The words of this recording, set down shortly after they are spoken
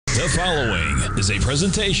The following is a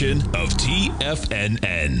presentation of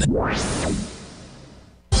TFNN.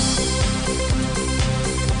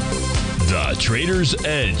 The Trader's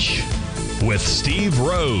Edge with Steve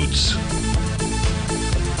Rhodes.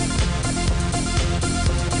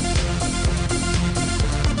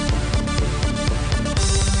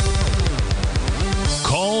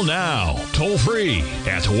 Call now, toll free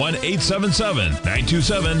at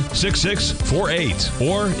 1-877-927-6648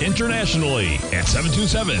 or internationally at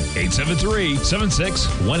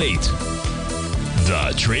 727-873-7618.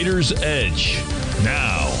 The Trader's Edge.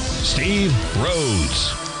 Now, Steve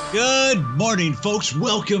Rhodes. Good morning, folks.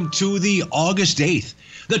 Welcome to the August 8th,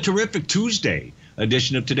 the terrific Tuesday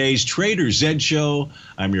edition of today's Trader's Edge Show.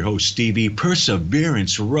 I'm your host, Stevie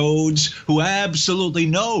Perseverance Rhodes, who absolutely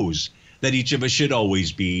knows that each of us should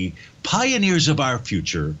always be pioneers of our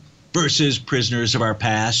future versus prisoners of our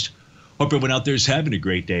past. Hope everyone out there is having a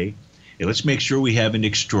great day. And let's make sure we have an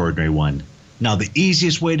extraordinary one. Now, the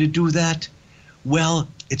easiest way to do that, well,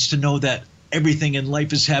 it's to know that everything in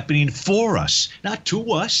life is happening for us, not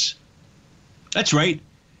to us. That's right.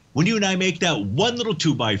 When you and I make that one little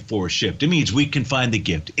 2x4 shift, it means we can find the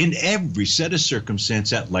gift in every set of circumstance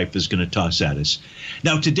that life is going to toss at us.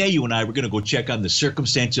 Now, today, you and I, we're going to go check on the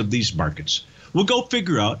circumstance of these markets. We'll go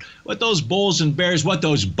figure out what those bulls and bears, what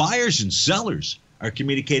those buyers and sellers are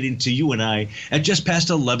communicating to you and I at just past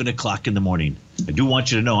 11 o'clock in the morning. I do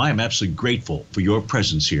want you to know I am absolutely grateful for your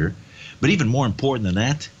presence here. But even more important than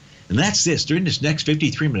that, and that's this, during this next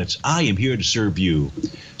 53 minutes, I am here to serve you.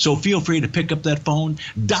 So feel free to pick up that phone,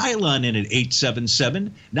 dial on in at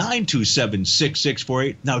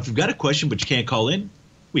 877-927-6648. Now, if you've got a question but you can't call in,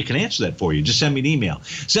 we can answer that for you. Just send me an email.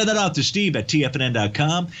 Send that out to Steve at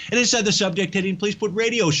TFNN.com. And inside the subject heading, please put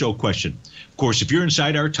radio show question. Of course, if you're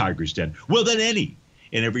inside our Tiger's Den, well, then any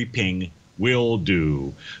and every ping will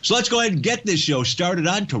do. So let's go ahead and get this show started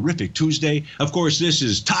on Terrific Tuesday. Of course, this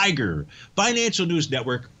is Tiger Financial News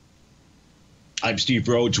Network. I'm Steve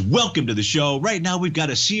Rhodes. Welcome to the show. Right now, we've got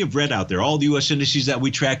a sea of red out there. All the U.S. indices that we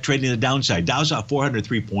track trading the downside. Dow's out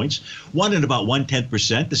 403 points, 1 and about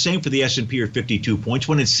 1/10%. The same for the S&P, or 52 points.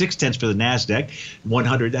 1 and 6/10 for the NASDAQ,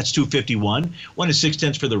 100. That's 251. 1 and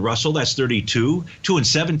 6/10 for the Russell. That's 32. 2 and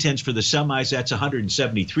 7/10 for the semis. That's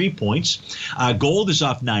 173 points. Gold is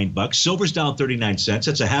off $9. Silver's down 39 cents.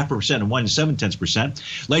 That's 0.5% and 1 and 7/10%.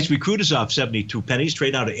 Light sweet crude is off 72 pennies.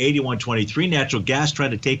 Trade out at 81.23. Natural gas trying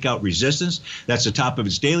to take out resistance. That's the top of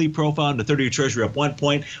its daily profile. And the 30-year Treasury up 1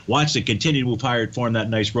 point. Wants to continue to move higher. It formed that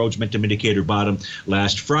nice Rhodes momentum indicator bottom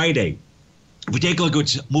last Friday. If we take a look at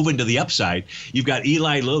what's moving to the upside, you've got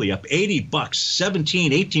Eli Lilly up $80,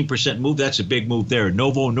 18% move. That's a big move there.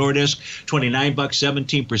 Novo Nordisk, $29,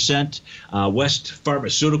 17%. West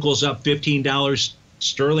Pharmaceuticals up $15.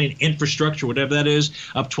 Sterling Infrastructure, whatever that is,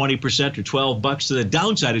 up 20% or $12. To the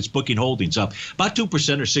downside, it's Booking Holdings up about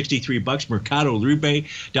 2% or $63. Mercado Libre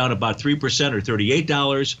down about 3% or $38.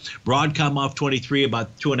 Broadcom off 23,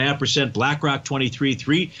 about 2.5%. BlackRock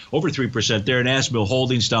 23, over 3% there. And Asmil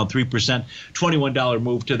Holdings down 3%, $21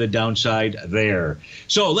 move to the downside there.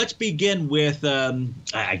 So let's begin with,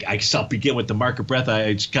 I guess I'll begin with the market breadth.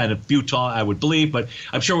 It's kind of futile, I would believe, but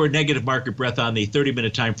I'm sure we're negative market breadth on the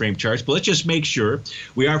 30-minute time frame charts. But let's just make sure.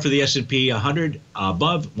 We are for the S&P 100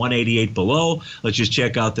 above, 188 below. Let's just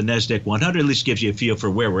check out the NASDAQ 100. At least gives you a feel for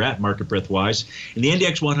where we're at market breadth wise. In the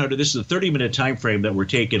Index 100, this is the 30-minute time frame that we're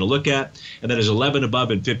taking a look at, and that is 11 above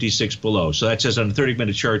and 56 below. So that says on the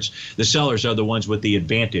 30-minute charts, the sellers are the ones with the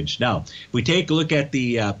advantage. Now, if we take a look at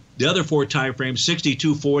the other four time frames,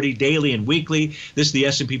 62, 40, daily and weekly. This is the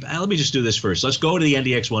S&P. Let me just do this first. Let's go to the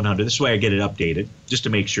NDX 100. This way I get it updated just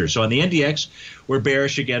to make sure. So on the NDX, we're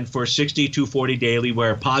bearish again for 62, 40 daily.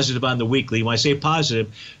 We're positive on the weekly. When I say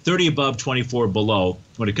positive, 30 above, 24 below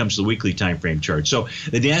when it comes to the weekly time frame chart. So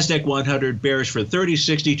the NASDAQ 100 bearish for 30,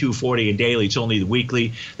 62, 40 and daily. It's only the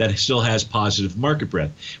weekly that still has positive market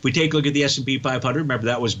breadth. If we take a look at the S&P 500, remember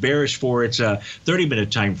that was bearish for its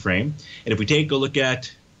 30-minute time frame. And if we take a look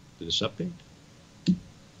at this update,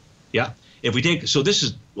 yeah. If we take, so this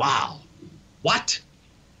is, wow, what?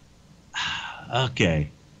 Okay,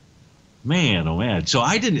 man, oh man. So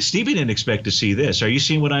Stevie didn't expect to see this. Are you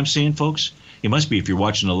seeing what I'm seeing, folks? You must be if you're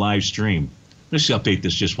watching a live stream. Let's update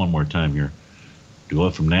this just one more time here. Go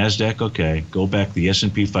up from NASDAQ, okay. Go back to the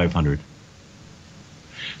S&P 500.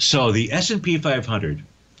 So the S&P 500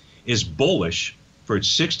 is bullish for its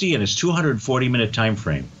 60 and its 240-minute time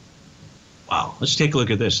frame. Wow, let's take a look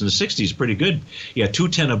at this. And the 60 is pretty good. Yeah,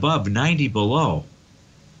 210 above, 90 below.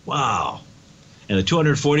 Wow. And the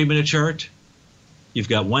 240-minute chart, you've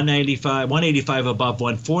got 185 above,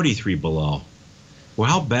 143 below. Well,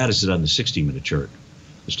 how bad is it on the 60-minute chart?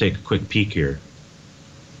 Let's take a quick peek here.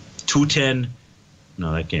 210.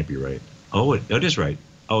 No, that can't be right. Oh, it is right.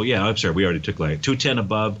 Oh, yeah, I'm sorry. We already took like 210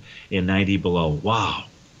 above and 90 below. Wow.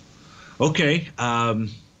 Okay.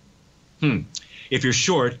 If you're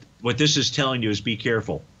short, what this is telling you is be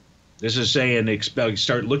careful. This is saying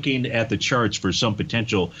start looking at the charts for some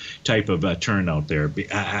potential type of turn out there.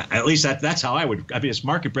 At least that's how I would. I mean, it's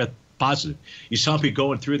market breadth positive. You saw me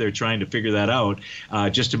going through there trying to figure that out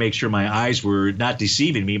just to make sure my eyes were not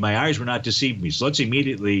deceiving me. My eyes were not deceiving me. So let's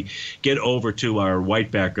immediately get over to our white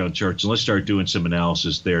background charts and let's start doing some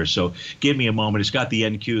analysis there. So give me a moment. It's got the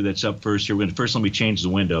NQ that's up first here. We're going to first let me change the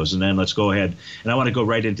windows and then let's go ahead. And I want to go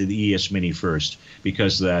right into the ES Mini first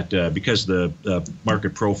because the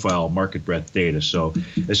market profile, market breadth data. So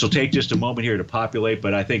this will take just a moment here to populate,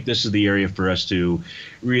 but I think this is the area for us to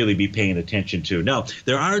really be paying attention to. Now,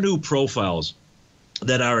 there are new profiles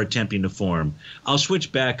that are attempting to form. I'll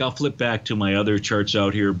switch back. I'll flip back to my other charts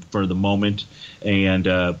out here for the moment, and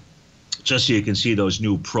just so you can see those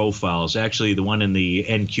new profiles. Actually, the one in the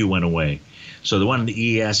NQ went away. So the one in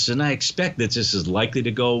the ES, and I expect that this is likely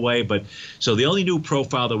to go away. But so the only new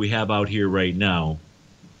profile that we have out here right now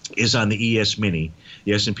is on the ES Mini,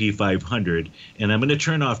 the S&P 500, and I'm going to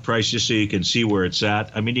turn off price just so you can see where it's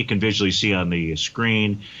at. I mean, you can visually see on the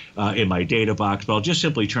screen in my data box, but I'll just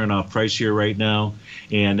simply turn off price here right now,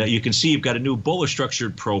 and you can see you've got a new bullish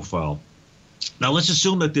structured profile. Now, let's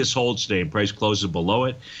assume that this holds today and price closes below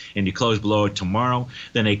it, and you close below it tomorrow,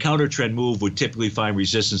 then a counter trend move would typically find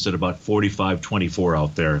resistance at about 45.24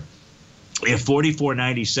 out there. If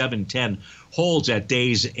 44.97.10 holds at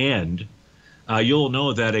day's end, you'll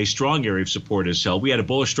know that a strong area of support is held. We had a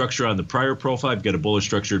bullish structure on the prior profile. I've got a bullish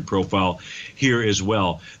structured profile here as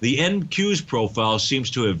well. The NQ's profile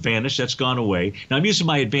seems to have vanished. That's gone away. Now, I'm using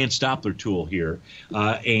my advanced Doppler tool here,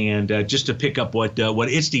 and just to pick up what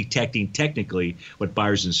it's detecting technically, what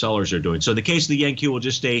buyers and sellers are doing. So in the case of the NQ, we'll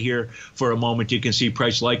just stay here for a moment. You can see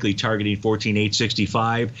price likely targeting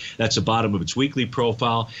 14,865. That's the bottom of its weekly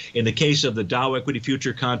profile. In the case of the Dow equity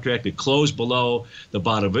future contract, it closed below the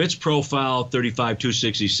bottom of its profile,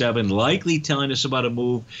 35,267, likely telling us about a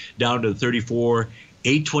move down to the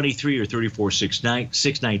 34,823 or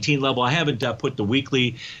 34,619 level. I haven't put the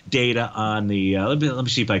weekly data on the. Let me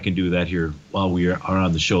see if I can do that here while we are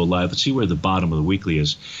on the show live. Let's see where the bottom of the weekly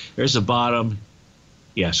is. There's the bottom.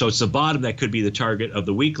 Yeah, so it's the bottom that could be the target of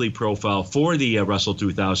the weekly profile for the Russell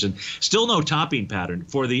 2000. Still no topping pattern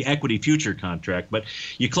for the equity future contract, but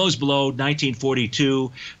you close below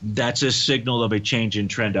 1942. That's a signal of a change in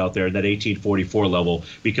trend out there. That 1844 level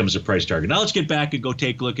becomes a price target. Now let's get back and go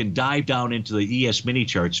take a look and dive down into the ES mini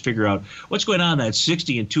charts, figure out what's going on in that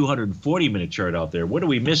 60 and 240 minute chart out there. What are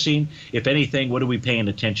we missing? If anything, what are we paying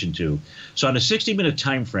attention to? So on a 60-minute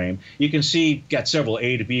time frame, you can see got several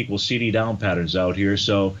A to B equals CD down patterns out here.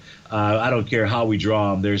 So I don't care how we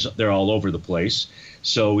draw them, they're all over the place.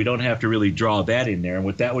 So we don't have to really draw that in there. And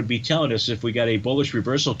what that would be telling us, if we got a bullish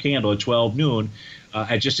reversal candle at 12 noon,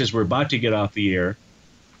 just as we're about to get off the air,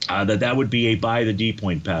 that would be a buy the D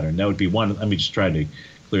point pattern. That would be one. Let me just try to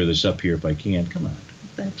clear this up here if I can. Come on.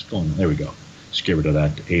 What's going on? There we go. Just get rid of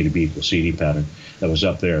that A to B equals CD pattern that was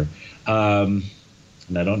up there. And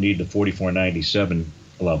I don't need the 44.97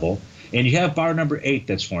 level. And you have bar number 8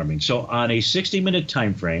 that's forming. So on a 60-minute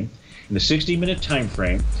time frame, and the 60-minute time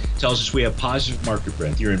frame tells us we have positive market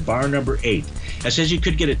breadth. You're in bar number 8. That says you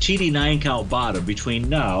could get a TD9 count bottom between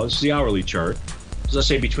now, this is the hourly chart, so let's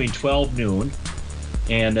say between 12 noon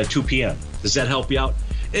and 2 p.m. Does that help you out?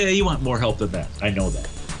 You want more help than that. I know that.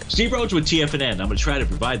 Steve Rhodes with TFNN. I'm going to try to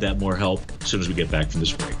provide that more help as soon as we get back from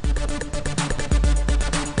this break.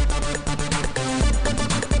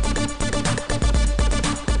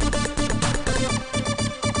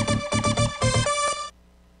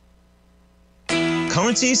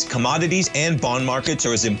 Currencies, commodities, and bond markets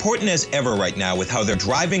are as important as ever right now with how they're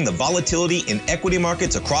driving the volatility in equity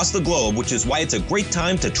markets across the globe, which is why it's a great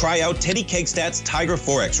time to try out Teddy Kakestat's Tiger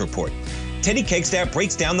Forex Report. Teddy Kakestat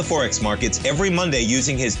breaks down the Forex markets every Monday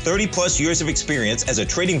using his 30-plus years of experience as a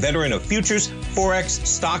trading veteran of futures, Forex,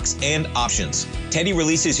 stocks, and options. Teddy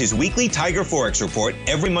releases his weekly Tiger Forex Report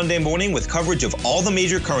every Monday morning with coverage of all the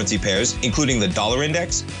major currency pairs, including the dollar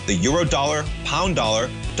index, the euro dollar, pound dollar,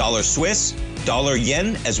 dollar Swiss, dollar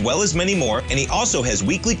yen, as well as many more, and he also has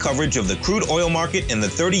weekly coverage of the crude oil market and the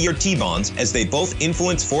 30-year T-bonds, as they both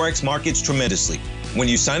influence Forex markets tremendously. When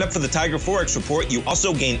you sign up for the Tiger Forex Report, you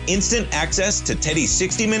also gain instant access to Teddy's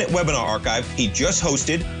 60-minute webinar archive he just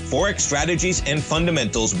hosted, Forex Strategies and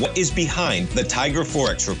Fundamentals, What is Behind the Tiger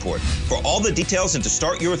Forex Report. For all the details and to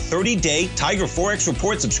start your 30-day Tiger Forex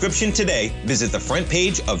Report subscription today, visit the front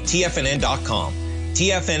page of TFNN.com.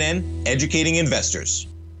 TFNN, educating investors.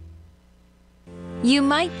 You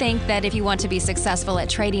might think that if you want to be successful at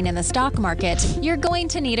trading in the stock market, you're going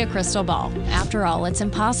to need a crystal ball. After all, it's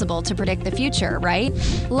impossible to predict the future, right?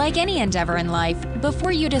 Like any endeavor in life,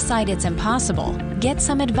 before you decide it's impossible, get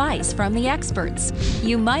some advice from the experts.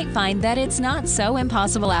 You might find that it's not so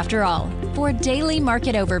impossible after all. For daily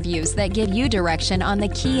market overviews that give you direction on the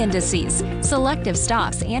key indices, selective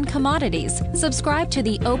stocks, and commodities, subscribe to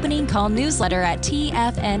the Opening Call newsletter at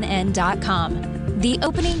TFNN.com. The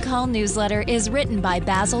Opening Call newsletter is written by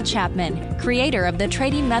Basil Chapman, creator of the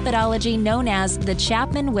trading methodology known as the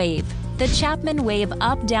Chapman Wave. The Chapman Wave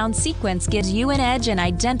up-down sequence gives you an edge in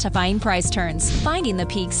identifying price turns, finding the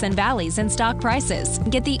peaks and valleys in stock prices.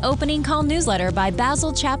 Get the Opening Call newsletter by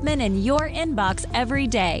Basil Chapman in your inbox every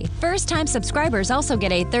day. First-time subscribers also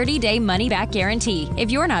get a 30-day money-back guarantee.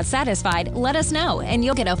 If you're not satisfied, let us know, and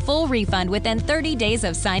you'll get a full refund within 30 days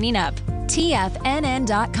of signing up.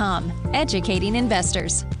 TFNN.com, educating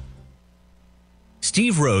investors.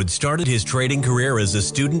 Steve Rhodes started his trading career as a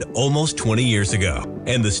student almost 20 years ago,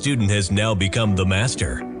 and the student has now become the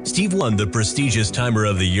master. Steve won the prestigious Timer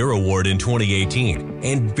of the Year award in 2018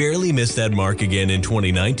 and barely missed that mark again in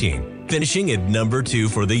 2019, finishing at number 2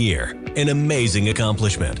 for the year. An amazing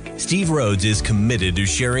accomplishment. Steve Rhodes is committed to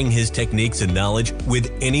sharing his techniques and knowledge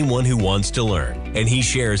with anyone who wants to learn, and he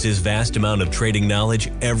shares his vast amount of trading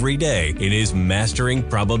knowledge every day in his Mastering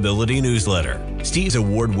Probability newsletter. Steve's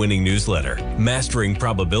award-winning newsletter, Mastering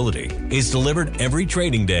Probability, is delivered every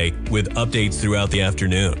trading day with updates throughout the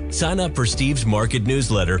afternoon. Sign up for Steve's market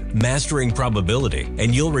newsletter, Mastering Probability,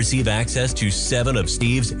 and you'll receive access to 7 of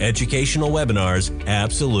Steve's educational webinars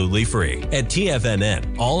absolutely free. At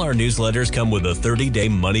TFNN, all our newsletters come with a 30-day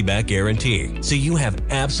money-back guarantee, so you have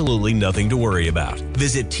absolutely nothing to worry about.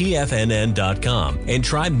 Visit TFNN.com and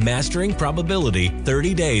try Mastering Probability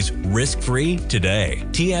 30 days risk-free today.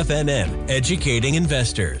 TFNN, educating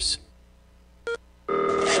investors.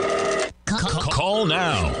 Call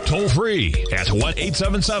now, toll free at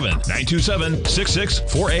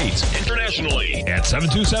 1-877-927-6648. Internationally at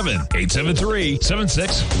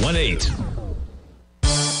 727-873-7618.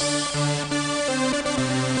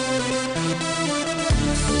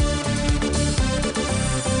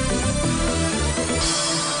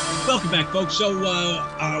 Welcome back, folks. So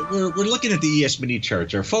we're looking at the ES mini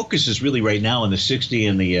charts. Our focus is really right now on the 60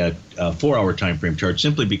 and the 4-hour time frame chart,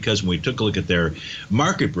 simply because when we took a look at their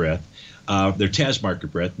market breadth, their TAS market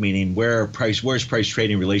breadth, meaning where's price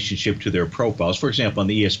trading relationship to their profiles. For example, on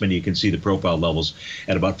the ES mini, you can see the profile levels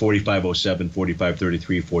at about 4507,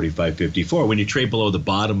 4533, 4554. When you trade below the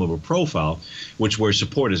bottom of a profile, which where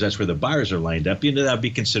support is, that's where the buyers are lined up, that would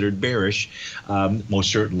be considered bearish, most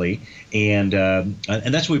certainly. And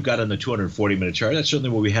that's what we've got on the 240-minute chart. That's certainly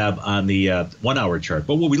what we have on the 1-hour chart.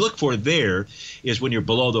 But what we look for there is when you're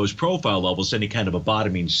below those profile levels, any kind of a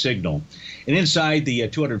bottoming signal. And inside the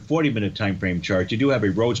 240-minute time frame chart, you do have a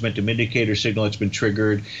Rhodes momentum indicator signal that's been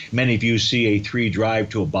triggered. Many of you see a 3 drive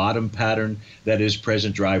to a bottom pattern that is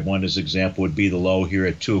present. Drive 1, as example, would be the low here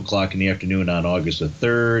at 2 o'clock in the afternoon on August the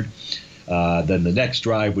 3rd. Then the next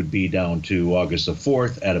drive would be down to August the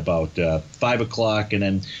 4th at about 5 o'clock, and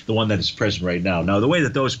then the one that is present right now. Now, the way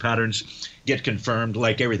that those patterns get confirmed,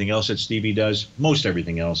 like everything else that Stevie does, most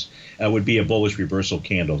everything else, would be a bullish reversal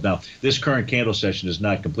candle. Now, this current candle session is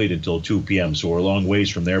not complete until 2 p.m., so we're a long ways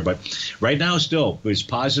from there. But right now, still, there's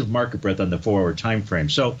positive market breadth on the 4-hour time frame.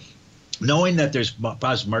 So knowing that there's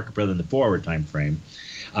positive market breadth on the 4-hour time frame,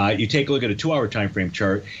 you take a look at a 2-hour time frame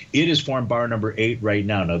chart. It is formed bar number 8 right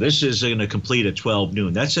now. Now, this is going to complete at 12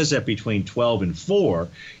 noon. That says that between 12 and 4,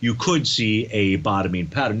 you could see a bottoming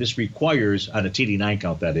pattern. This requires, on a TD9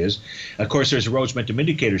 count, that is. Of course, there's a Rhodes momentum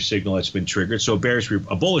indicator signal that's been triggered, so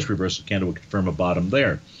a bullish reversal candle would confirm a bottom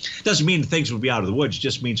there. Doesn't mean things would be out of the woods.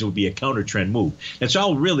 Just means it would be a counter trend move. That's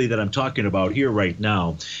all really that I'm talking about here right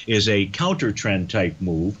now is a counter trend type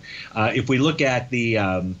move. If we look at the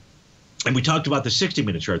and we talked about the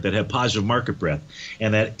 60-minute chart that had positive market breadth,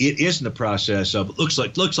 and that it is in the process of, looks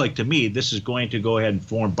like to me, this is going to go ahead and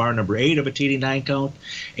form bar number 8 of a TD9 count,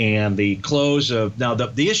 and the close of, now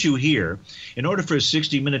the issue here, in order for a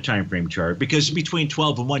 60-minute time frame chart, because between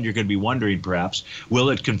 12 and 1, you're going to be wondering perhaps,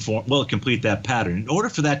 will it complete that pattern? In order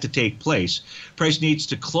for that to take place, price needs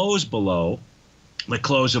to close below the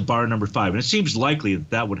close of bar number 5. And it seems likely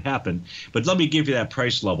that that would happen. But let me give you that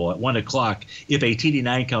price level at 1 o'clock. If a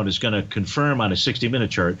TD9 count is going to confirm on a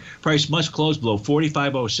 60-minute chart, price must close below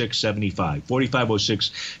 4506.75.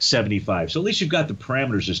 4506.75. So at least you've got the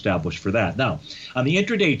parameters established for that. Now, on the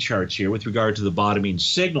intraday charts here, with regard to the bottoming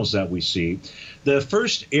signals that we see, the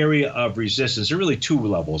first area of resistance, there are really 2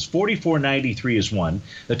 levels. 44.93 is one,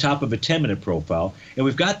 the top of a 10-minute profile. And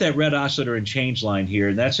we've got that red oscillator and change line here,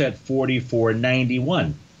 and that's at 44.90.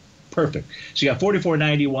 44.91. Perfect. So you got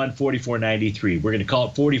 44.91, 44.93. We're going to call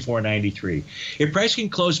it 44.93. If price can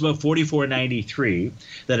close above 44.93,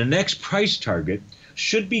 then the next price target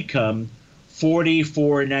should become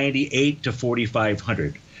 44.98 to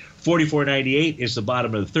 4,500. 44.98 is the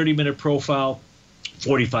bottom of the 30-minute profile.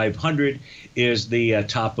 4,500 is the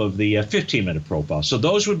top of the 15-minute profile. So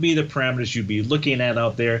those would be the parameters you'd be looking at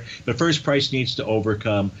out there. But first, price needs to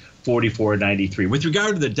overcome 44.93. With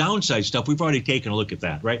regard to the downside stuff, we've already taken a look at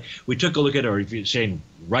that, right? We took a look at, or if you're saying,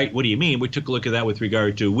 right, what do you mean? We took a look at that with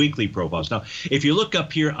regard to weekly profiles. Now, if you look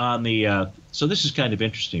up here on the, so this is kind of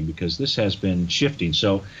interesting because this has been shifting.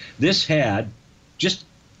 So this had just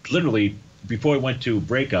literally before I went to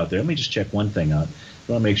breakout there, let me just check one thing out.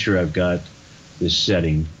 I want to make sure I've got this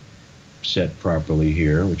setting set properly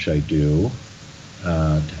here, which I do.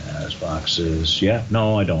 Task boxes. Yeah,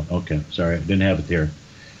 no, I don't. Okay, sorry, I didn't have it there.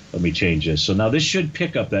 Let me change this. So now this should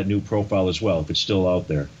pick up that new profile as well if it's still out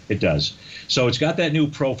there. It does. So it's got that new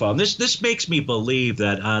profile. This makes me believe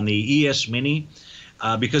that on the ES Mini,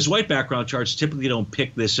 because white background charts typically don't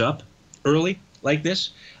pick this up early like this,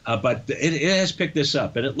 but it has picked this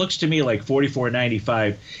up, and it looks to me like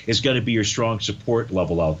 44.95 is going to be your strong support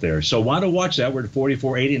level out there. So want to watch that. We're at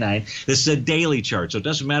 44.89. This is a daily chart, so it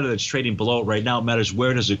doesn't matter that it's trading below it right now. It matters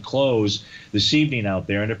where does it close this evening out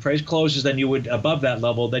there. And if price closes, then you would above that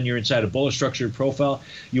level, then you're inside a bullish structured profile.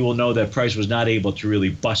 You will know that price was not able to really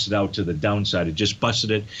bust it out to the downside. It just busted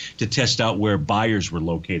it to test out where buyers were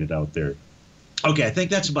located out there. Okay, I think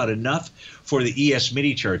that's about enough for the ES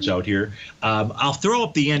mini charts out here. I'll throw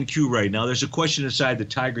up the NQ right now. There's a question inside the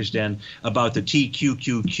Tiger's Den about the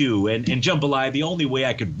TQQQ. And jambalaya, the only way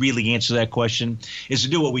I could really answer that question is to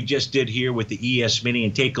do what we just did here with the ES mini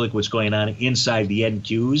and take a look at what's going on inside the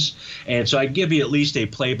NQs. And so I'd give you at least a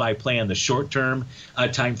play-by-play on the short-term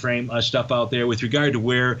time frame stuff out there. With regard to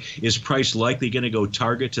where is price likely going to go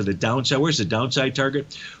target to the downside, where's the downside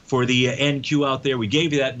target for the NQ out there? We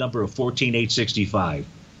gave you that number of 14,865.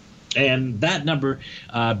 And that number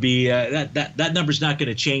that number's not going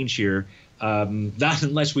to change here, not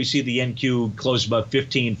unless we see the NQ close above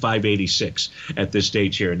 15,586 at this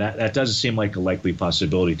stage here. And that doesn't seem like a likely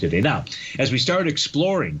possibility today. Now, as we start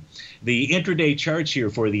exploring the intraday charts here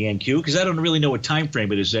for the NQ, because I don't really know what time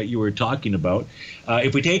frame it is that you were talking about.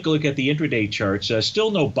 If we take a look at the intraday charts,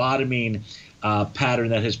 still no bottoming pattern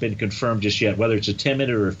that has been confirmed just yet, whether it's a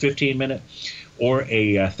 10-minute or a 15-minute. Or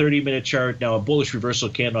a 30-minute chart. Now, a bullish reversal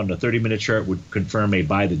candle on the 30-minute chart would confirm a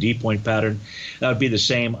buy the D point pattern. That would be the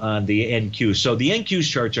same on the NQ. So the NQ's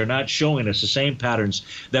charts are not showing us the same patterns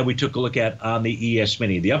that we took a look at on the ES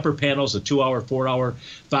Mini. The upper panels, the 2-hour, 4-hour,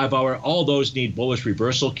 5-hour, all those need bullish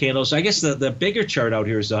reversal candles. I guess the bigger chart out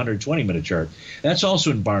here is the 120-minute chart. That's also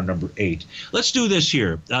in bar number 8. Let's do this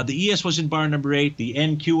here. The ES was in bar number 8. The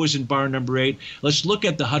NQ was in bar number 8. Let's look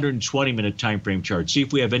at the 120-minute time frame chart. See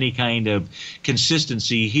if we have any kind of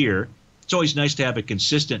consistency here. It's always nice to have a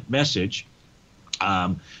consistent message.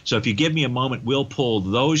 So if you give me a moment, we'll pull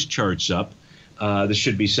those charts up. This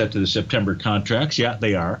should be set to the September contracts. Yeah,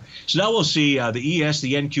 they are. So now we'll see the ES,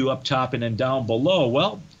 the NQ up top, and then down below.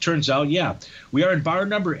 Well, turns out, yeah, we are in bar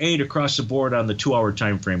number 8 across the board on the 2-hour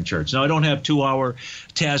time frame charts. Now, I don't have 2-hour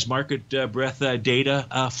TAS market breadth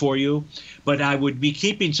data for you, but I would be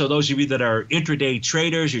keeping, so those of you that are intraday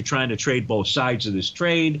traders, you're trying to trade both sides of this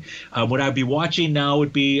trade, what I'd be watching now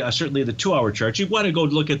would be certainly the 2-hour charts. You want to go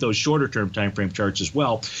look at those shorter term time frame charts as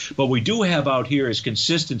well. But we do have out here is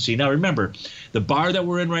consistency. Now, remember, the bar that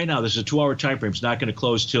we're in right now, this is a 2-hour time frame, it's not going to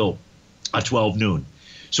close till 12 noon.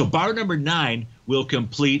 So bar number 9 will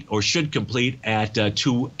complete or should complete at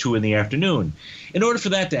 2 in the afternoon. In order for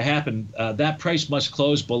that to happen, that price must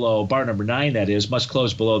close below bar number 9, that is, must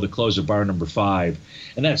close below the close of bar number 5.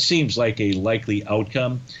 And that seems like a likely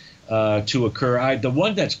outcome to occur. The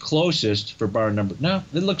one that's closest for bar number, no,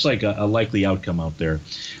 it looks like a likely outcome out there.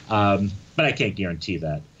 But I can't guarantee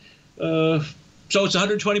that. So it's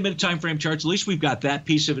 120-minute time frame charts. At least we've got that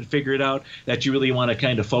piece of it figured out that you really want to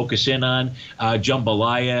kind of focus in on.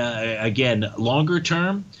 Jambalaya, again, longer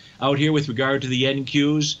term out here with regard to the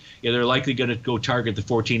NQs. Yeah, they're likely going to go target the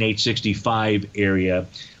 14,865 area.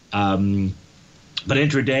 But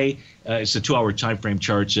intraday, it's the 2-hour time frame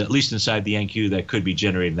charts, at least inside the NQ, that could be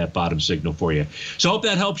generating that bottom signal for you. So I hope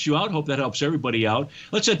that helps you out. Hope that helps everybody out.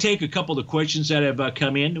 Let's take a couple of questions that have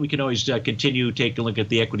come in. We can always continue taking a look at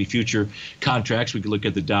the equity future contracts. We can look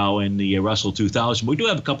at the Dow and the Russell 2000. We do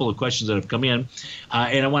have a couple of questions that have come in,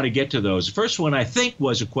 and I want to get to those. The first one, I think,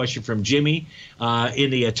 was a question from Jimmy in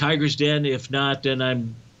the Tiger's Den. If not,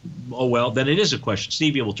 then oh, well, then it is a question.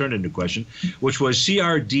 Stevie will turn it into a question, which was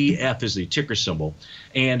CRDF is the ticker symbol.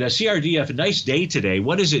 And CRDF, a nice day today.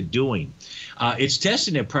 What is it doing? It's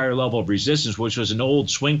testing a prior level of resistance, which was an old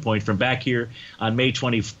swing point from back here on May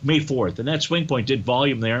 4th. And that swing point did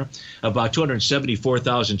volume there, about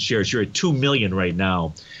 274,000 shares. You're at 2 million right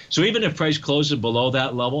now. So even if price closes below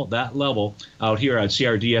that level out here on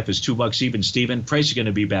CRDF is $2 even, Steven, price is going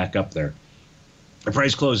to be back up there. The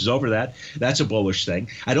price closes over that. That's a bullish thing.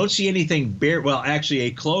 I don't see anything actually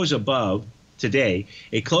a close above today,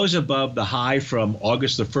 a close above the high from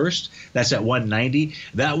August the 1st. That's at 190.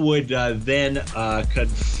 That would then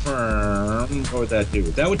confirm, what would that do?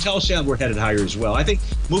 That would tell us that we're headed higher as well. I think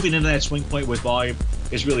moving into that swing point with volume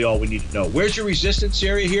is really all we need to know. Where's your resistance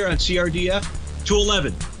area here on CRDF?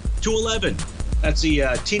 211. 211. That's the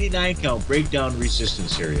TD9 count breakdown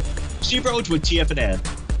resistance area. Steve Rhodes with TFNN.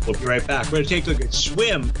 We'll be right back. We're going to take a look at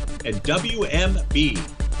SWIM and WMB.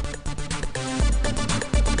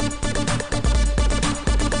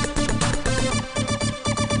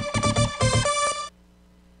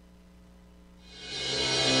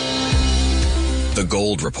 The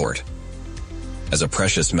Gold Report. As a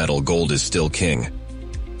precious metal, gold is still king.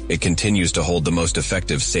 It continues to hold the most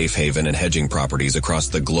effective safe haven and hedging properties across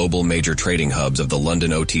the global major trading hubs of the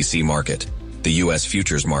London OTC market, the U.S.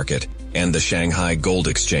 futures market, and the Shanghai Gold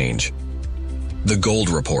Exchange. The Gold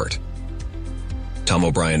Report. Tom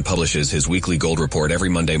O'Brien publishes his weekly gold report every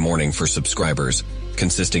Monday morning for subscribers,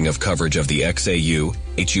 consisting of coverage of the XAU,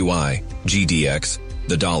 HUI, GDX,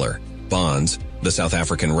 the dollar, bonds, the South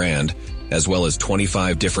African rand, as well as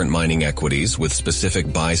 25 different mining equities with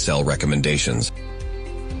specific buy-sell recommendations.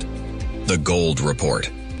 The Gold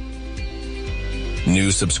Report.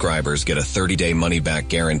 New subscribers get a 30-day money-back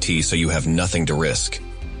guarantee so you have nothing to risk.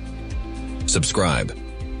 Subscribe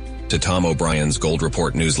to Tom O'Brien's Gold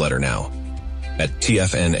Report newsletter now at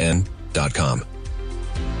TFNN.com.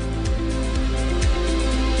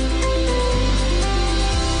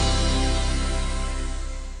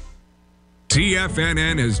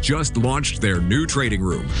 TFNN has just launched their new trading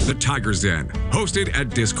room, the Tiger's Den, hosted at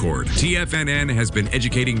Discord. TFNN has been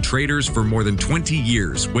educating traders for more than 20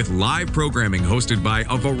 years with live programming hosted by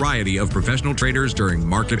a variety of professional traders during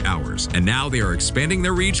market hours. And now they are expanding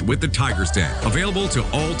their reach with the Tiger's Den, available to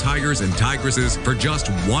all tigers and tigresses for just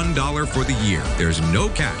 $1 for the year. There's no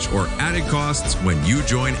catch or added costs when you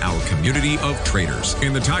join our community of traders.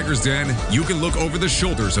 In the Tiger's Den, you can look over the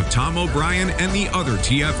shoulders of Tom O'Brien and the other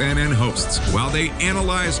TFNN hosts while they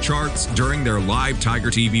analyze charts during their live Tiger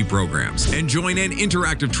TV programs, and join an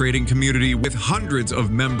interactive trading community with hundreds of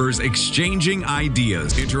members exchanging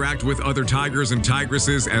ideas. Interact with other tigers and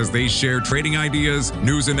tigresses as they share trading ideas,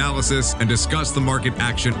 news analysis, and discuss the market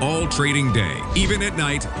action all trading day, even at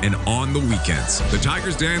night and on the weekends. The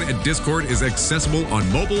Tiger's Den at Discord is accessible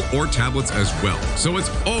on mobile or tablets as well, so it's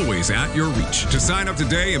always at your reach. To sign up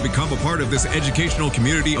today and become a part of this educational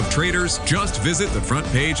community of traders, just visit the front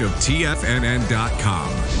page of TFNN.com.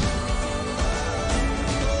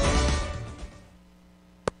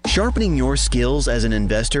 Sharpening your skills as an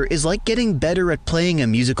investor is like getting better at playing a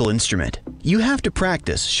musical instrument. You have to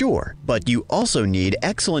practice, sure, but you also need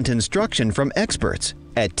excellent instruction from experts.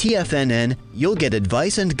 At TFNN, you'll get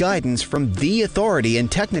advice and guidance from the authority in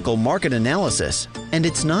technical market analysis. And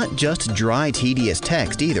it's not just dry, tedious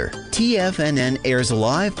text either. TFNN airs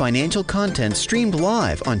live financial content streamed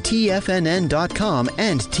live on TFNN.com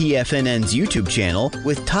and TFNN's YouTube channel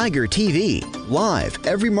with Tiger TV, live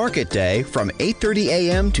every market day from 8:30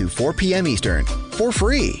 a.m. to 4 p.m. Eastern, for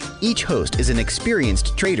free. Each host is an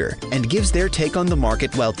experienced trader and gives their take on the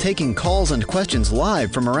market while taking calls and questions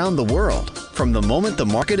live from around the world. From the moment the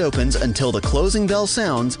market opens until the closing bell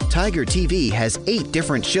sounds, Tiger TV has 8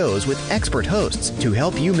 different shows with expert hosts to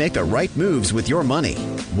help you make the right moves with your money.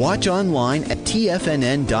 Watch online at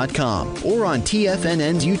TFNN.com or on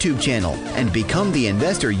TFNN's YouTube channel and become the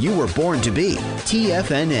investor you were born to be.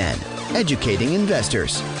 TFNN, educating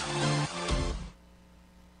investors.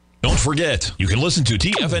 Don't forget, you can listen to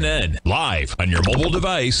TFNN live on your mobile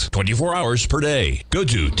device 24 hours per day. Go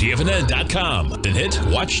to TFNN.com, then hit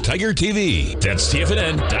Watch Tiger TV. That's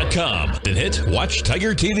TFNN.com, then hit Watch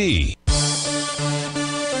Tiger TV.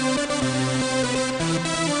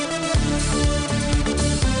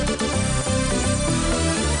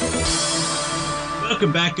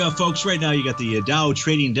 Welcome back, folks. Right now, you got the Dow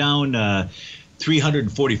trading down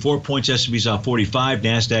 344 points. S&P's off 45.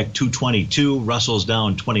 NASDAQ 222. Russell's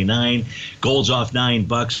down 29. Gold's off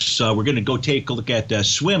 $9. We're going to go take a look at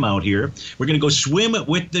swim out here. We're going to go swim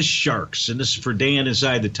with the sharks. And this is for Dan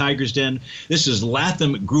inside the Tiger's Den. This is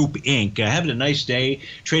Latham Group Inc. Having a nice day.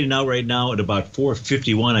 Trading out right now at about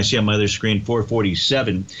 451. I see on my other screen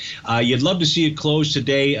 447. You'd love to see it close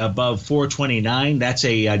today above 429. That's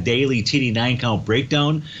a daily TD9 count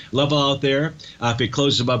breakdown level out there. If it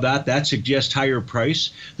closes above that, that suggests higher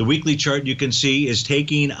price. The weekly chart you can see is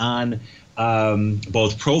taking on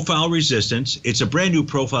both profile resistance. It's a brand new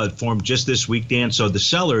profile that formed just this week, Dan. So the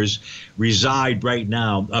sellers reside right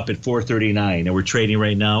now up at 439, and we're trading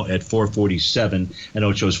right now at 447. I know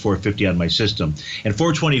it shows 450 on my system, and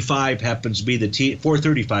 425 happens to be the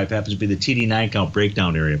 435 happens to be the TD9 count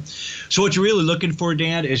breakdown area. So what you're really looking for,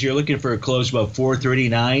 Dan, is you're looking for a close about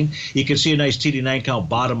 439. You can see a nice TD9 count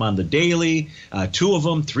bottom on the daily, 2 of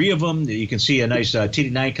them, 3 of them. You can see a nice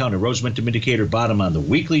TD9 count, a Rhodes momentum indicator bottom on the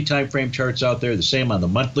weekly time frame charts out there, the same on the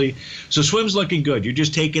monthly. So swim's looking good. You're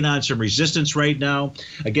just taking on some resistance right now.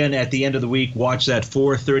 Again, at the end of the week, watch that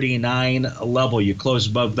 439 level. You close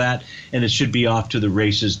above that, and it should be off to the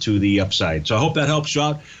races to the upside. So I hope that helps you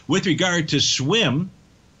out with regard to swim.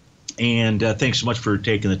 And thanks so much for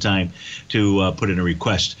taking the time to put in a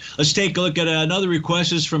request. Let's take a look at another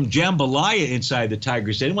request. This is from Jambalaya inside the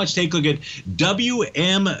Tiger's Den. Let's take a look at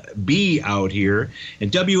WMB out here. And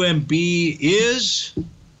WMB is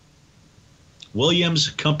Williams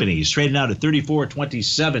Companies, trading out at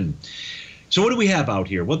 34.27. So what do we have out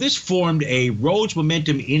here? Well, this formed a Rhodes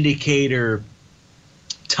momentum indicator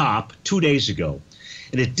top 2 days ago.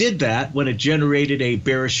 And it did that when it generated a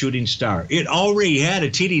bearish shooting star. It already had a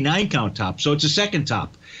TD9 count top, so it's a second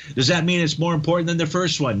top. Does that mean it's more important than the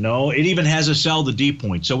first one? No, it even has a sell the D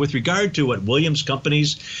point. So with regard to what Williams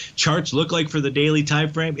Company's charts look like for the daily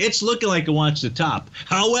time frame, it's looking like it wants to top.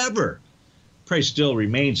 However, price still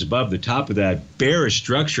remains above the top of that bearish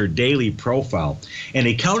structure daily profile, and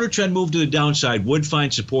a counter trend move to the downside would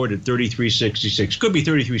find support at 33.66. Could be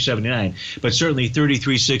 33.79, but certainly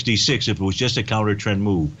 33.66 if it was just a counter trend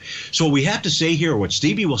move. So what we have to say here, what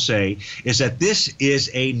Stevie will say, is that this is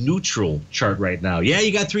a neutral chart right now. Yeah,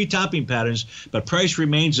 you got 3 topping patterns, but price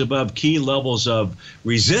remains above key levels of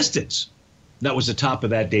resistance. That was the top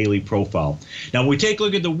of that daily profile. Now, when we take a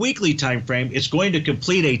look at the weekly time frame, it's going to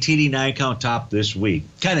complete a TD9 count top this week.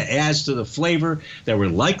 Kind of adds to the flavor that we're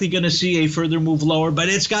likely going to see a further move lower, but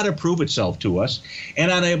it's got to prove itself to us.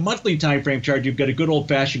 And on a monthly time frame chart, you've got a good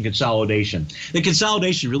old-fashioned consolidation. The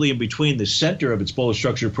consolidation really in between the center of its bullish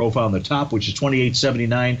structure profile on the top, which is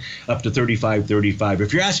 28.79 up to 35.35.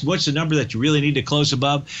 If you're asking what's the number that you really need to close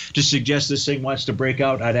above to suggest this thing wants to break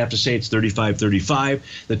out, I'd have to say it's 35.35,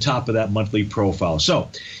 the top of that monthly profile. So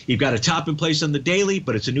you've got a top in place on the daily,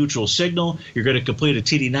 but it's a neutral signal. You're going to complete a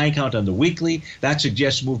TD9 count on the weekly. That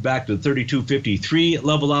suggests move back to the 32.53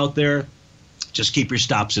 level out there. Just keep your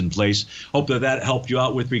stops in place. Hope that helped you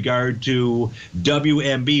out with regard to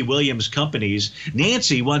WMB Williams Companies.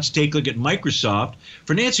 Nancy wants to take a look at Microsoft.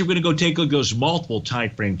 For Nancy, we're going to go take a look at those multiple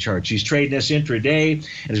time frame charts. She's trading this intraday.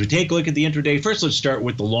 And as we take a look at the intraday, first let's start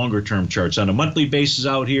with the longer term charts. On a monthly basis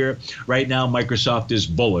out here, right now Microsoft is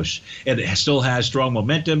bullish. And it still has strong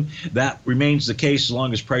momentum. That remains the case as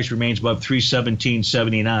long as price remains above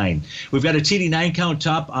 317.79. We've got a TD9 count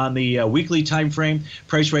top on the weekly time frame.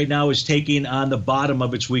 Price right now is taking on the bottom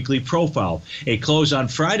of its weekly profile. A close on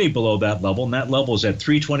Friday below that level, and that level is at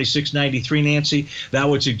 326.93, Nancy. That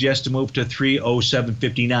would suggest a move to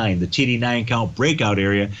 307.59, the TD9 count breakout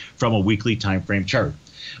area from a weekly time frame chart.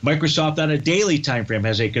 Microsoft on a daily time frame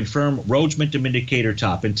has a confirmed Rhodes momentum indicator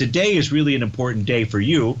top, and today is really an important day for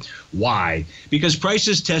you. Why? Because price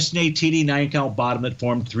is testing a TD9 count bottom that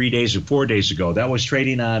formed 3 days or 4 days ago. That was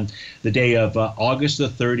trading on the day of August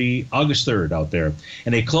 3rd out there,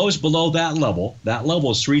 and they closed below that level. That level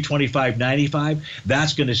is 325.95.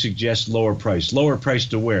 That's going to suggest lower price. Lower price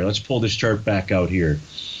to where? Let's pull this chart back out here.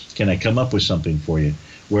 Can I come up with something for you?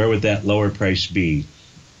 Where would that lower price be?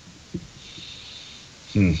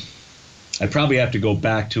 I'd probably have to go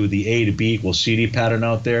back to the A to B equals CD pattern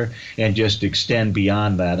out there and just extend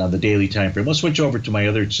beyond that on the daily time frame. Let's switch over to my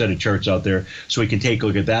other set of charts out there so we can take a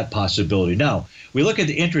look at that possibility. Now, we look at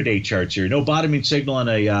the intraday charts here. No bottoming signal on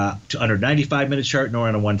a 195-minute chart nor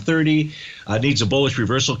on a 130. Needs a bullish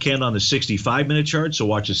reversal candle on the 65-minute chart, so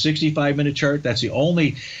watch a 65-minute chart. That's the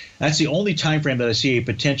only time frame that I see a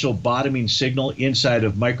potential bottoming signal inside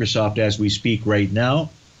of Microsoft as we speak right now.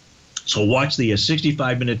 So watch the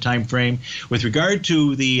 65-minute time frame. With regard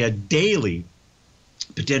to the daily,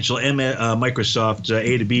 potential Microsoft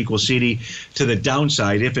A to B equals CD to the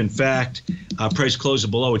downside if, in fact, price closes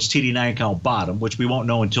below its TD9 count bottom, which we won't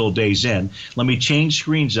know until day's end. Let me change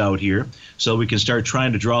screens out here so we can start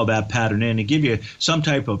trying to draw that pattern in and give you some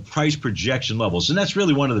type of price projection levels. And that's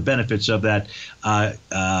really one of the benefits of that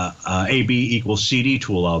AB equals CD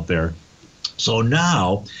tool out there. So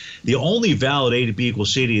now, the only valid A to B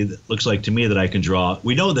equals CD that looks like to me that I can draw,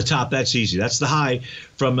 we know the top, that's easy. That's the high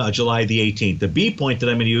from July the 18th. The B point that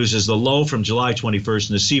I'm going to use is the low from July 21st,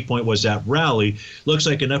 and the C point was that rally. Looks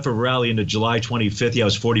like enough of a rally into July 25th, yeah, it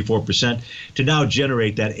was 44%, to now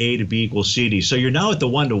generate that A to B equals CD. So you're now at the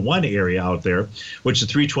 1-to-1 area out there, which is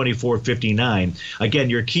 324.59.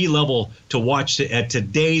 Again, your key level to watch at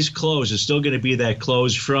today's close is still going to be that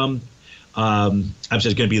close from I'm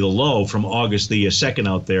just going to be the low from August the 2nd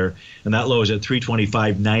out there, and that low is at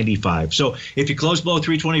 325.95. So if you close below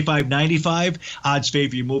 325.95, odds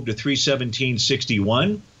favor you move to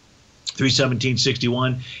 317.61.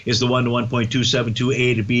 317.61 is the 1-to-1.272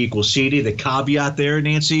 A to B equals CD. The caveat there,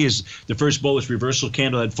 Nancy, is the first bullish reversal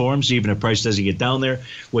candle that forms, even if price doesn't get down there,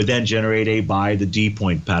 would then generate a buy the D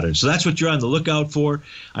point pattern. So that's what you're on the lookout for.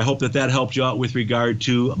 I hope that helped you out with regard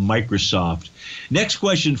to Microsoft. Next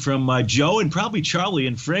question from Joe and probably Charlie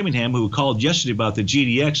in Framingham, who called yesterday about the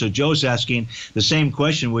GDX. So Joe's asking the same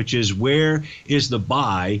question, which is where is the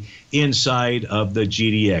buy inside of the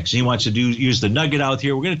GDX? He wants to use the nugget out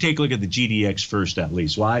here. We're going to take a look at the GDX first, at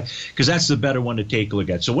least. Why? Because that's the better one to take a look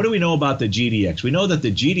at. So what do we know about the GDX? We know that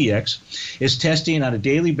the GDX is testing on a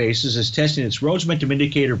daily basis, is testing its Rhodes Momentum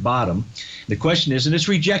Indicator bottom. The question is, and it's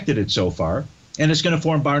rejected it so far, and it's going to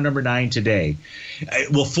form bar number 9 today.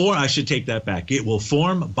 It will form, I should take that back. It will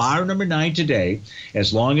form bar number 9 today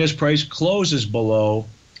as long as price closes below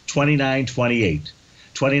 29.28.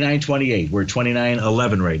 29.28. We're at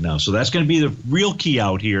 29.11 right now. So that's going to be the real key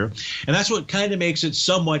out here. And that's what kind of makes it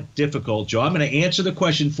somewhat difficult, Joe. I'm going to answer the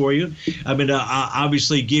question for you. I'm going to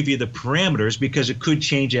obviously give you the parameters because it could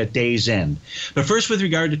change at day's end. But first, with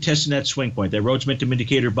regard to testing that swing point, that Rhodes Momentum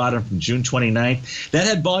Indicator bottom from June 29th, that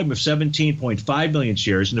had volume of 17.5 million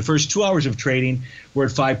shares. In the first 2 hours of trading, we're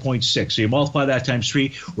at 5.6. So you multiply that times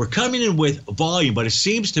 3. We're coming in with volume, but it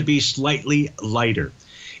seems to be slightly lighter.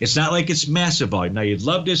 It's not like it's massive volume. Now, you'd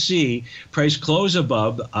love to see price close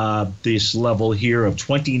above this level here of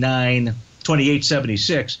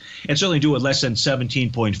 28.76 and certainly do it less than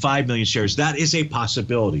 17.5 million shares. That is a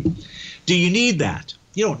possibility. Do you need that?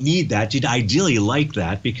 You don't need that. You'd ideally like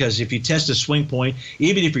that because if you test a swing point,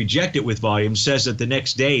 even if you reject it with volume, says that the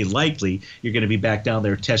next day, likely, you're going to be back down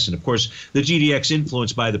there testing. Of course, the GDX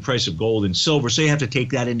influenced by the price of gold and silver, so you have to take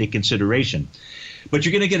that into consideration. But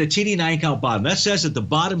you're going to get a TD9 count bottom. That says that the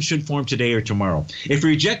bottom should form today or tomorrow. If you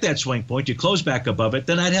reject that swing point, you close back above it,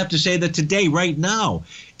 then I'd have to say that today, right now,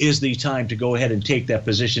 is the time to go ahead and take that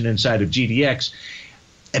position inside of GDX.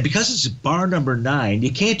 And because it's bar number 9,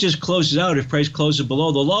 you can't just close it out if price closes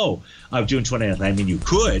below the low of June 29th. I mean, you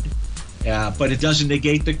could, but it doesn't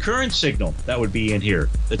negate the current signal that would be in here,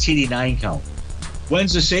 the TD9 count.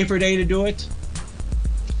 When's the safer day to do it?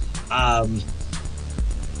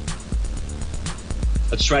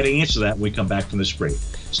 Let's try to answer that when we come back from this break.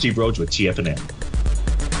 Steve Rhodes with TFNN.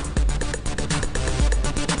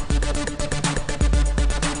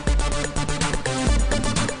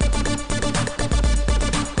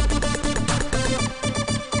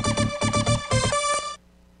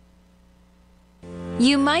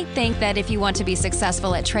 You might think that if you want to be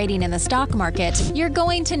successful at trading in the stock market, you're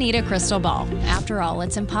going to need a crystal ball. After all,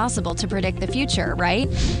 it's impossible to predict the future, right?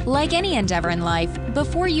 Like any endeavor in life,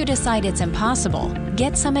 before you decide it's impossible,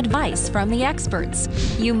 get some advice from the experts.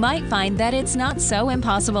 You might find that it's not so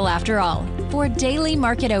impossible after all. For daily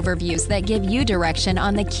market overviews that give you direction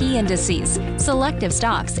on the key indices, selective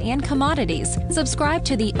stocks, and commodities, subscribe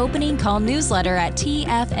to the Opening Call newsletter at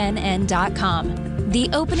TFNN.com. The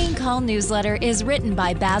Opening Call newsletter is written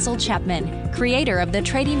by Basil Chapman, creator of the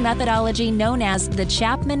trading methodology known as the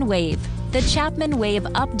Chapman Wave. The Chapman Wave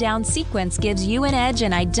up-down sequence gives you an edge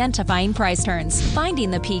in identifying price turns, finding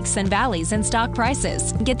the peaks and valleys in stock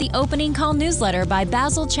prices. Get the Opening Call newsletter by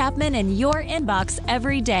Basil Chapman in your inbox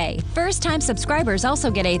every day. First-time subscribers also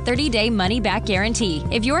get a 30-day money-back guarantee.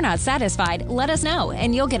 If you're not satisfied, let us know,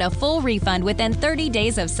 and you'll get a full refund within 30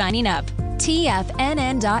 days of signing up.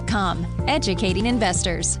 TFNN.com, educating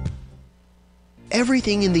investors.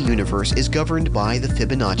 Everything in the universe is governed by the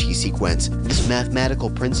Fibonacci sequence. This mathematical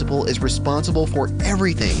principle is responsible for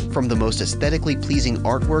everything from the most aesthetically pleasing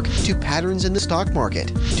artwork to patterns in the stock market.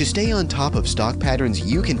 To stay on top of stock patterns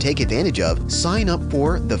you can take advantage of, sign up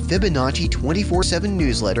for the Fibonacci 24/7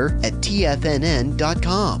 newsletter at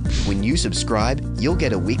TFNN.com. When you subscribe, you'll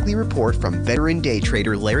get a weekly report from veteran day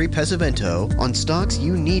trader Larry Pesavento on stocks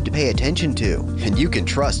you need to pay attention to. And you can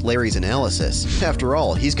trust Larry's analysis. After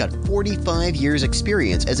all, he's got 45 years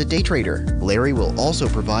experience as a day trader. Larry will also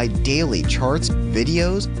provide daily charts,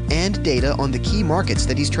 videos, and data on the key markets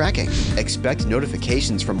that he's tracking. Expect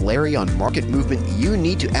notifications from Larry on market movement you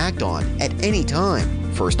need to act on at any time.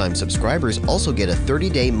 First-time subscribers also get a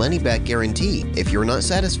 30-day money-back guarantee. If you're not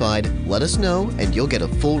satisfied, let us know and you'll get a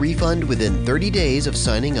full refund within 30 days of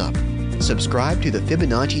signing up. Subscribe to the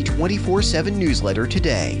Fibonacci 24/7 newsletter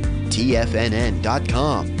today.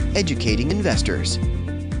 TFNN.com, educating investors.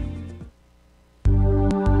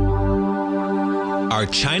 Are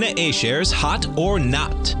China A-shares hot or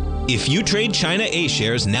not? If you trade China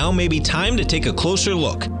A-shares, now may be time to take a closer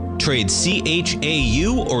look. Trade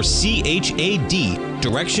CHAU or CHAD,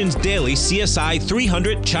 Directions Daily CSI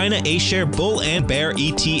 300 China A-share Bull and Bear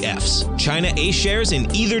ETFs. China A-shares in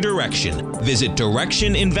either direction. Visit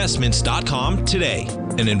directioninvestments.com today.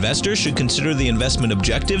 An investor should consider the investment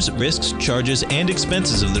objectives, risks, charges, and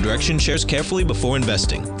expenses of the Direction shares carefully before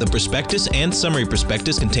investing. The prospectus and summary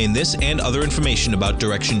prospectus contain this and other information about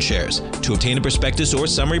Direction shares. To obtain a prospectus or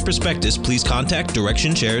summary prospectus, please contact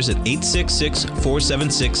Direction shares at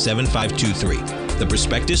 866-476-7523. The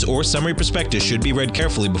prospectus or summary prospectus should be read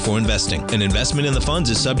carefully before investing. An investment in the funds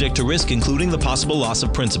is subject to risk, including the possible loss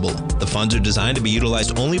of principal. The funds are designed to be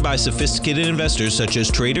utilized only by sophisticated investors such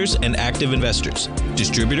as traders and active investors.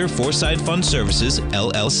 Distributor Foreside Fund Services,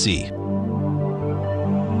 LLC.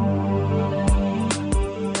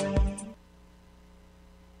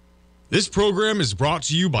 This program is brought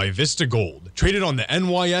to you by Vista Gold, traded on the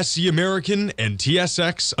NYSE American and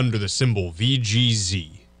TSX under the symbol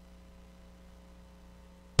VGZ.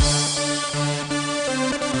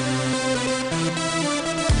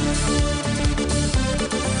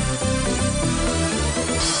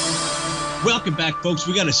 Welcome back, folks.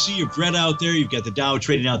 We got a sea of red out there. You've got the Dow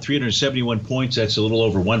trading out 371 points. That's a little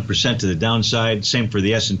over 1% to the downside. Same for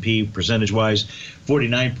the S&P percentage-wise,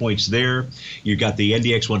 49 points there. You've got the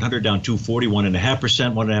NDX 100 down 240,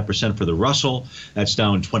 1.5%, 1.5% for the Russell. That's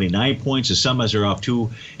down 29 points. The Summers are off 2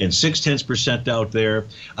 0.6% out there.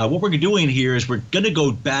 What we're doing here is we're going to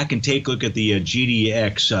go back and take a look at the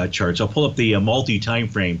GDX charts. I'll pull up the multi-time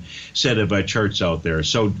frame set of charts out there.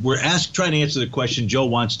 So we're trying to answer the question. Joe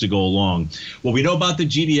wants to go along. What we know about the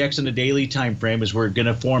GDX in the daily time frame is we're going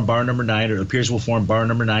to form bar number 9, or it appears we'll form bar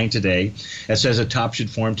number 9 today. That says a top should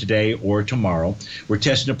form today or tomorrow. We're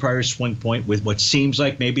testing a prior swing point with what seems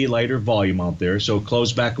like maybe lighter volume out there. So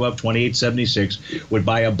close back above 28.76 would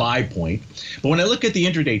buy a buy point. But when I look at the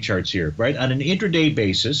intraday charts here, right, on an intraday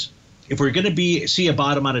basis, if we're going to see a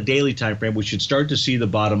bottom on a daily time frame, we should start to see the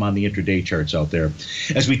bottom on the intraday charts out there.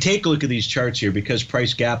 As we take a look at these charts here, because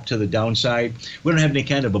price gap to the downside, we don't have any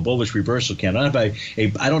kind of a bullish reversal candle. I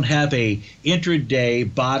don't have a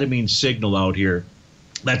intraday bottoming signal out here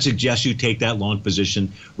that suggests you take that long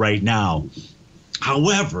position right now.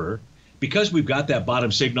 However, because we've got that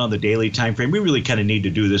bottom signal on the daily time frame, we really kind of need to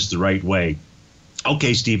do this the right way.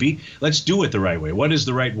 Okay, Stevie, let's do it the right way. What is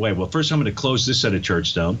the right way? Well, first I'm going to close this set of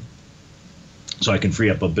charts down so I can free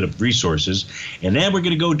up a bit of resources. And then we're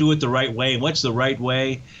going to go do it the right way. And what's the right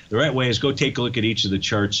way? The right way is go take a look at each of the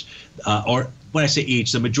charts, or when I say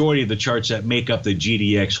each, the majority of the charts that make up the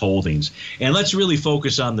GDX holdings. And let's really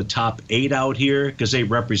focus on the top 8 out here, because they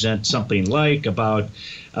represent something like about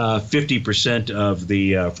 50% of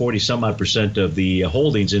the 40-some-odd% of the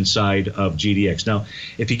holdings inside of GDX. Now,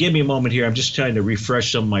 if you give me a moment here, I'm just trying to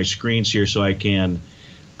refresh some of my screens here so I can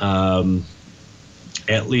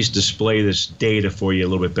at least display this data for you a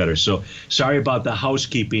little bit better. So sorry about the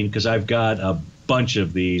housekeeping, because I've got a bunch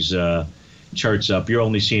of these charts up. You're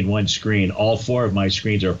only seeing one screen. All 4 of my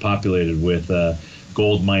screens are populated with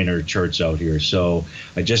gold miner charts out here. So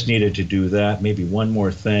I just needed to do that. Maybe one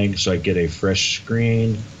more thing so I get a fresh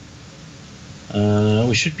screen.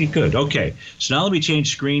 We should be good. Okay, so now let me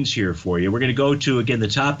change screens here for you. We're going to go to, again, the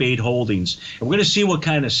top 8 holdings, and we're going to see what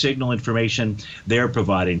kind of signal information they're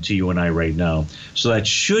providing to you and I right now. So that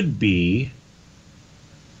should be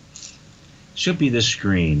this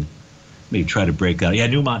screen. Let me try to break that. Yeah,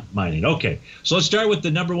 Newmont Mining. Okay, so let's start with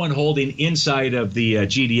the number 1 holding inside of the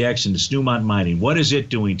GDX, and it's Newmont Mining. What is it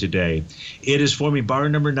doing today? It is forming bar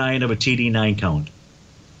number 9 of a TD9 count.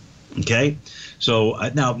 Okay, so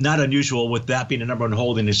now not unusual with that being a number one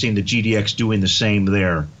holding to seeing the GDX doing the same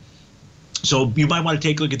there. So you might want to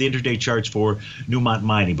take a look at the intraday charts for Newmont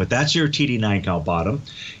Mining, but that's your TD9 count bottom.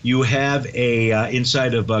 You have a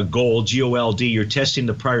inside of gold, GOLD, you're testing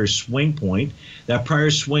the prior swing point. That prior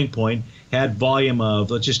swing point had volume of,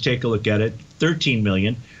 let's just take a look at it, 13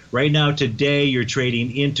 million. Right now, today, you're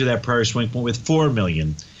trading into that prior swing point with 4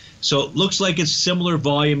 million. So it looks like it's similar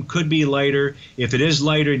volume, could be lighter. If it is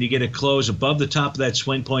lighter and you get a close above the top of that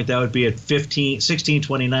swing point, that would be at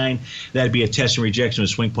 16.29. That'd be a test and rejection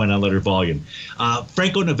of swing point on lighter volume.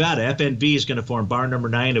 Franco, Nevada, FNV is going to form bar number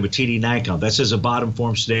 9 of a TD9 count. That says a bottom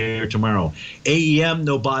forms today or tomorrow. AEM,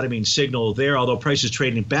 no bottoming signal there, although price is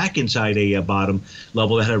trading back inside a bottom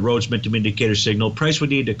level that had a Rhodes momentum indicator signal. Price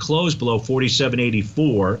would need to close below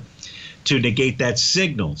 47.84 to negate that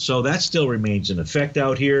signal. So that still remains in effect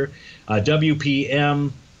out here.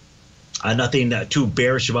 WPM, nothing too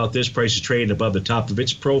bearish about this. Price is trading above the top of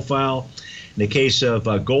its profile. In the case of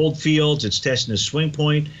Goldfields, it's testing a swing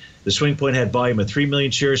point. The swing point had volume of 3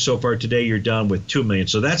 million shares. So far today, you're down with 2 million.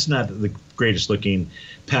 So that's not the greatest looking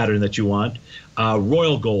pattern that you want.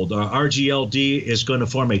 Royal Gold, RGLD, is going to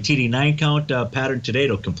form a TD9 count pattern today.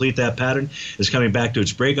 It'll complete that pattern. It's coming back to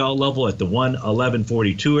its breakout level at the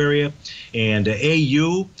 111.42 area. And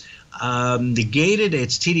AU negated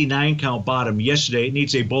its TD9 count bottom yesterday. It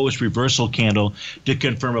needs a bullish reversal candle to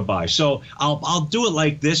confirm a buy. So I'll do it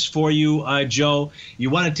like this for you, Joe. You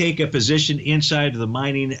want to take a position inside of the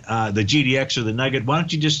mining, the GDX or the Nugget. Why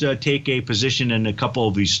don't you just take a position in a couple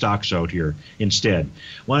of these stocks out here instead?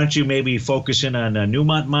 Why don't you maybe focus in on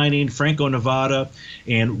Newmont Mining, Franco Nevada,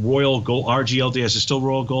 and Royal Gold, RGLD. Is it still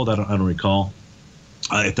Royal Gold? I don't recall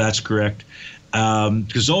if that's correct.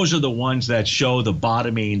 Because those are the ones that show the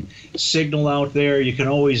bottoming signal out there. You can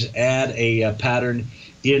always add a pattern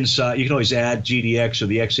inside. You can always add GDX or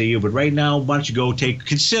the XAU, but right now, why don't you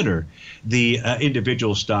consider the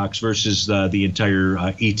individual stocks versus the entire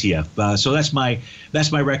ETF. So that's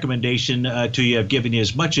my recommendation to you. I've given you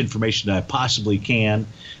as much information that I possibly can.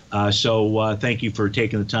 So thank you for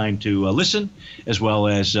taking the time to listen as well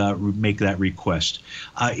as make that request.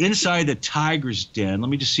 Inside the Tiger's Den, let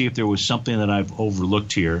me just see if there was something that I've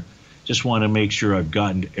overlooked here. Just want to make sure I've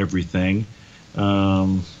gotten to everything.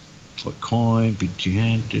 What coin?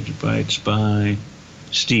 BGN, divided by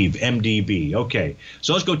Steve, MDB. Okay,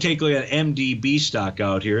 so let's go take a look at MDB stock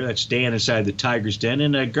out here. That's Dan inside the Tiger's Den,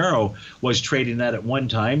 and Garo was trading that at one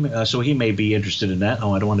time, so he may be interested in that.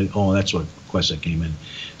 Oh, I don't want to. Oh, that's what request that came in.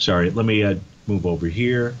 Sorry, let me move over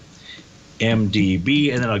here.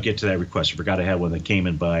 MDB, and then I'll get to that request. I forgot I had one that came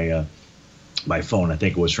in by phone. I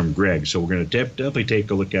think it was from Greg. So we're going to definitely take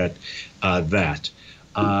a look at that.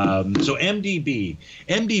 So MDB,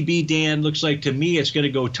 Dan, looks like to me it's going to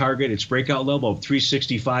go target its breakout level of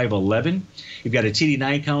 365.11. You've got a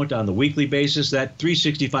TD9 count on the weekly basis. That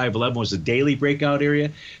 365.11 was the daily breakout area.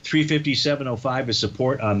 357.05 is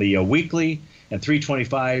support on the weekly, and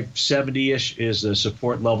 325.70-ish is the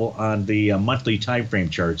support level on the monthly time frame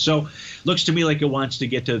chart. So looks to me like it wants to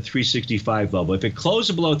get to the 365 level. If it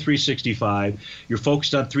closes below 365, you're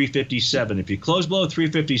focused on 357. If you close below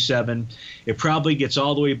 357, it probably gets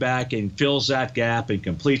all the way back and fills that gap and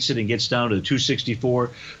completes it and gets down to the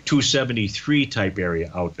 264, 273 type area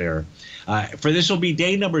out there. For this will be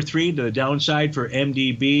day number 3 to the downside for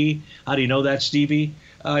MDB. How do you know that, Stevie?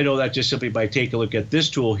 I know that just simply by taking a look at this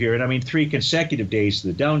tool here. And I mean 3 consecutive days to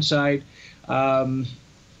the downside.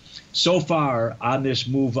 So far on this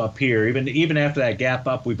move up here, even after that gap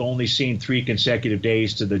up, we've only seen 3 consecutive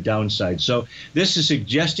days to the downside. So this is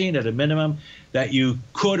suggesting at a minimum that you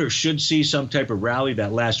could or should see some type of rally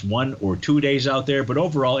that lasts 1 or 2 days out there. But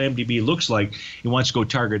overall, MDB looks like he wants to go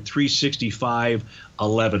target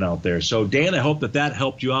 365.11 out there. So, Dan, I hope that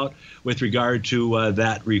helped you out with regard to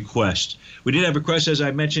that request. We did have a request, as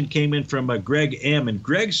I mentioned, came in from Greg M. And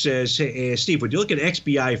Greg says, hey, Steve, would you look at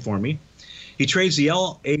XBI for me? He trades the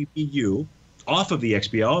LABU off of the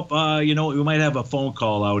XBI. We might have a phone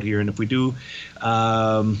call out here. And if we do,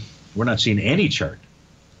 we're not seeing any chart.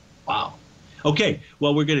 Wow. Okay,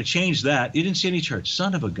 well, we're going to change that. You didn't see any chart.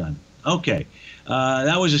 Son of a gun. Okay.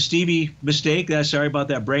 That was a Stevie mistake. Sorry about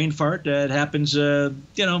that brain fart. That happens, too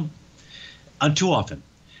often.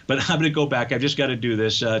 But I'm going to go back. I've just got to do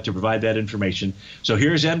this to provide that information. So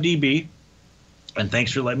here's MDB. And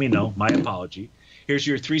thanks for letting me know. My apology. Here's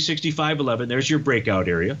your 365.11. There's your breakout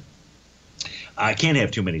area. I can't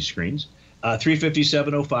have too many screens.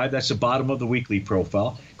 357.05, that's the bottom of the weekly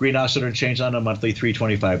profile. Green oscillator and change on a monthly,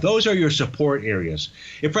 325. Those are your support areas.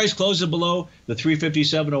 If price closes below the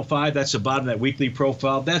 357.05, that's the bottom of that weekly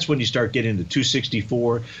profile. That's when you start getting the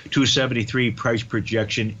 264, 273 price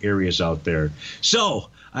projection areas out there. So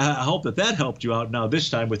I hope that helped you out now this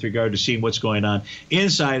time with regard to seeing what's going on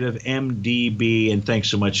inside of MDB, and thanks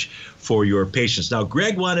so much for your patience. Now,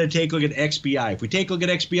 Greg wanted to take a look at XBI. If we take a look at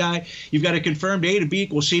XBI, you've got a confirmed A to B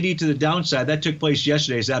equals CD to the downside. That took place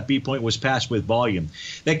yesterday as that B point was passed with volume.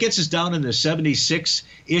 That gets us down in the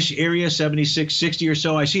 76-ish area, 76.60 or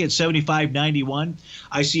so. I see at 75.91.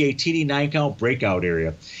 I see a TD9 count breakout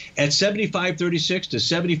area. At 75.36 to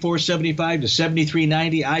 74.75 to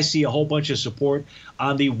 73.90, I see a whole bunch of support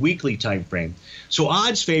on the weekly time frame. So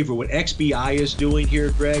odds favor what XBI is doing here,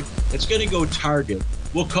 Greg. It's going to go target.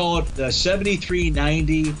 We'll call it the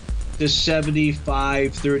 73.90 to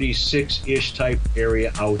 75.36-ish type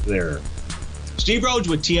area out there. Steve Rhodes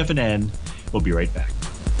with TFNN. We'll be right back.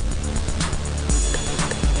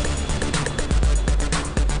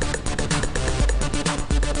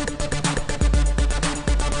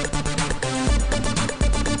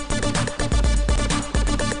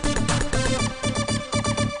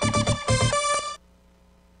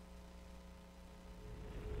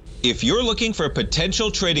 If you're looking for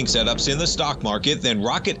potential trading setups in the stock market, then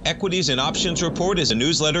Rocket Equities and Options Report is a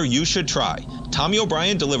newsletter you should try. Tommy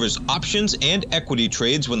O'Brien delivers options and equity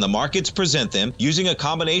trades when the markets present them using a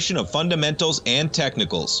combination of fundamentals and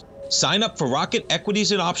technicals. Sign up for Rocket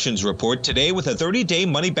Equities and Options Report today with a 30-day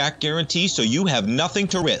money-back guarantee so you have nothing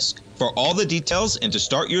to risk. For all the details and to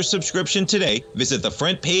start your subscription today, visit the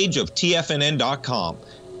front page of TFNN.com.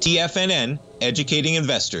 TFNN, educating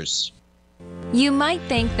investors. You might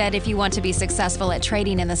think that if you want to be successful at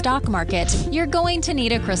trading in the stock market, you're going to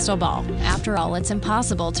need a crystal ball. After all, it's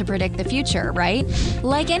impossible to predict the future, right?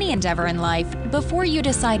 Like any endeavor in life, before you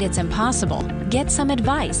decide it's impossible, get some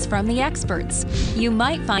advice from the experts. You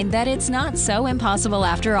might find that it's not so impossible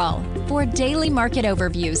after all. For daily market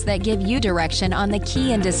overviews that give you direction on the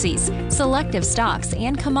key indices, selective stocks,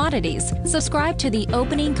 and commodities, subscribe to the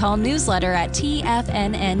Opening Call newsletter at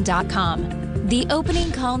TFNN.com. The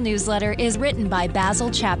Opening Call newsletter is written by Basil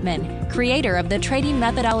Chapman, creator of the trading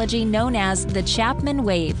methodology known as the Chapman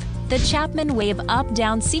Wave. The Chapman Wave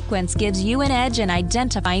up-down sequence gives you an edge in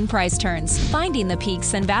identifying price turns, finding the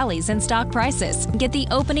peaks and valleys in stock prices. Get the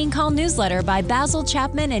Opening Call newsletter by Basil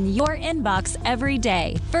Chapman in your inbox every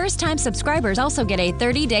day. First-time subscribers also get a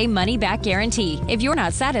 30-day money-back guarantee. If you're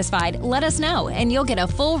not satisfied, let us know, and you'll get a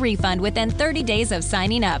full refund within 30 days of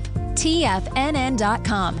signing up.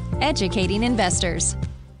 TFNN.com, educating investors.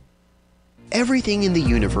 Everything in the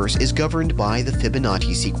universe is governed by the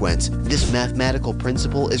Fibonacci sequence. This mathematical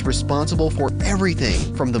principle is responsible for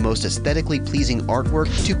everything from the most aesthetically pleasing artwork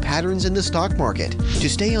to patterns in the stock market. To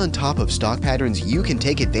stay on top of stock patterns you can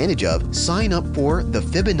take advantage of, sign up for the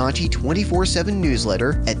Fibonacci 24/7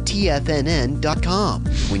 newsletter at TFNN.com.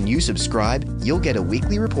 When you subscribe, you'll get a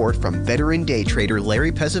weekly report from veteran day trader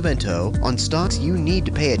Larry Pesavento on stocks you need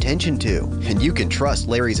to pay attention to. And you can trust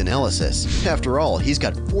Larry's analysis. After all, he's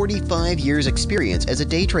got 45 years experience as a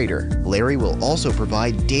day trader. Larry will also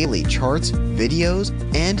provide daily charts, videos,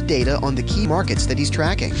 and data on the key markets that he's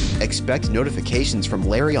tracking. Expect notifications from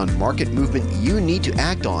Larry on market movement you need to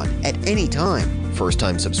act on at any time.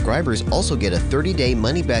 First-time subscribers also get a 30-day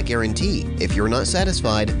money-back guarantee. If you're not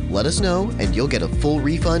satisfied, let us know and you'll get a full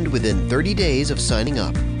refund within 30 days of signing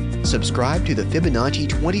up. Subscribe to the Fibonacci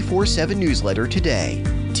 24/7 newsletter today.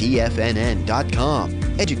 TFNN.com,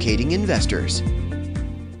 educating investors.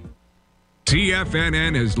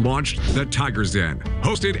 TFNN has launched the Tiger's Den.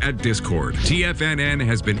 Hosted at Discord, TFNN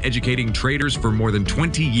has been educating traders for more than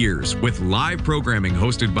 20 years with live programming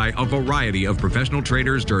hosted by a variety of professional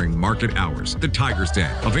traders during market hours. The Tiger's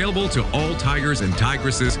Den, available to all tigers and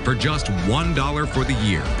tigresses for just $1 for the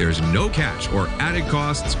year. There's no catch or added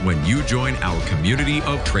costs when you join our community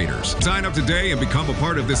of traders. Sign up today and become a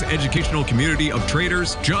part of this educational community of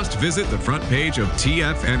traders. Just visit the front page of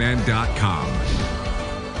TFNN.com.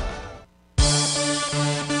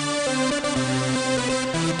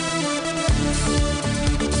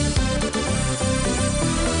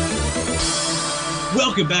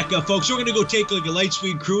 Welcome back, folks. We're going to go take a look at Light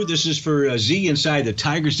Sweet Crude. This is for Z inside the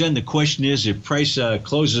Tiger's Den. The question is, if price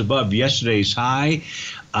closes above yesterday's high,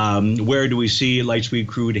 where do we see Light Sweet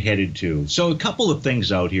Crude headed to? So a couple of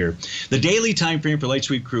things out here. The daily time frame for Light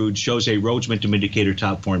Sweet Crude shows a Rhodes Momentum Indicator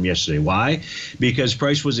top form yesterday. Why? Because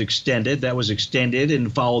price was extended. That was extended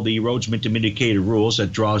and followed the Rhodes Momentum Indicator rules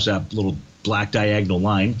that draws that little black diagonal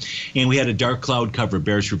line. And we had a dark cloud cover,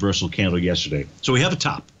 bearish reversal candle yesterday. So we have a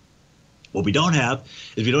top. What we don't have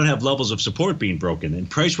is we don't have levels of support being broken. And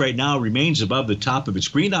price right now remains above the top of its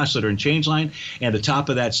green oscillator and change line and the top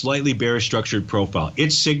of that slightly bearish structured profile.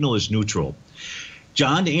 Its signal is neutral.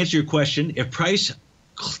 John, to answer your question, if price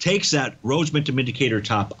takes that Rhodes Momentum Indicator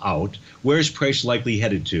top out, where's price likely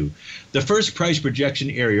headed to? The first price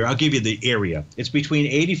projection area, I'll give you the area. It's between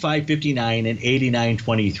 85.59 and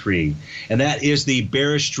 89.23. And that is the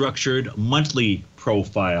bearish structured monthly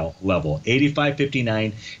profile level,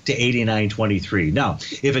 85.59 to 89.23. Now,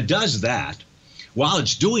 if it does that, while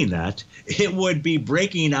it's doing that, it would be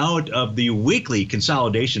breaking out of the weekly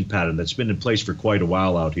consolidation pattern that's been in place for quite a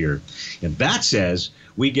while out here. And that says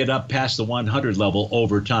we get up past the 100 level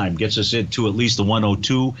over time, gets us into at least the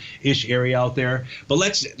 102-ish area out there.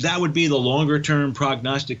 But that would be the longer-term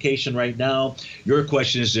prognostication right now. Your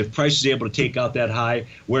question is, if price is able to take out that high,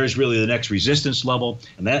 where's really the next resistance level?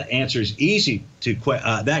 And that answer is easy to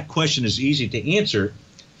that question is easy to answer.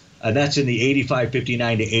 That's in the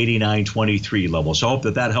 85.59 to 89.23 level. So I hope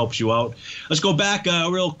that helps you out. Let's go back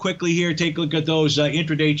real quickly here. Take a look at those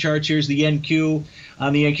intraday charts. Here's the NQ.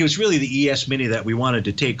 On the NQ, it's really the ES Mini that we wanted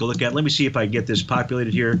to take a look at. Let me see if I can get this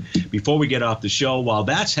populated here before we get off the show. While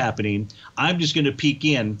that's happening, I'm just going to peek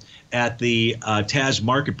in at the TAS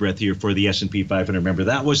market breadth here for the S&P 500. Remember,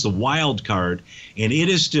 that was the wild card, and it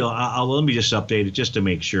is still, let me just update it just to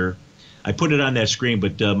make sure. I put it on that screen,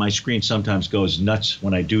 but my screen sometimes goes nuts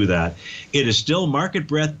when I do that. It is still market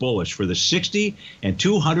breadth bullish for the 60 and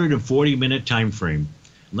 240-minute time frame,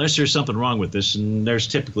 unless there's something wrong with this, and there's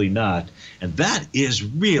typically not. And that is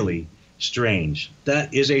really strange.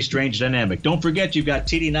 That is a strange dynamic. Don't forget, you've got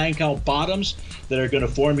TD9 count bottoms that are going to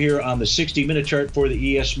form here on the 60-minute chart for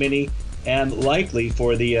the ES Mini, and likely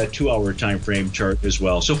for the 2-hour time frame chart as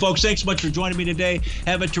well. So, folks, thanks so much for joining me today.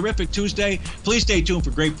 Have a terrific Tuesday. Please stay tuned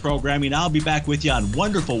for great programming. I'll be back with you on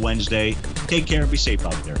wonderful Wednesday. Take care and be safe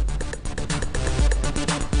out there.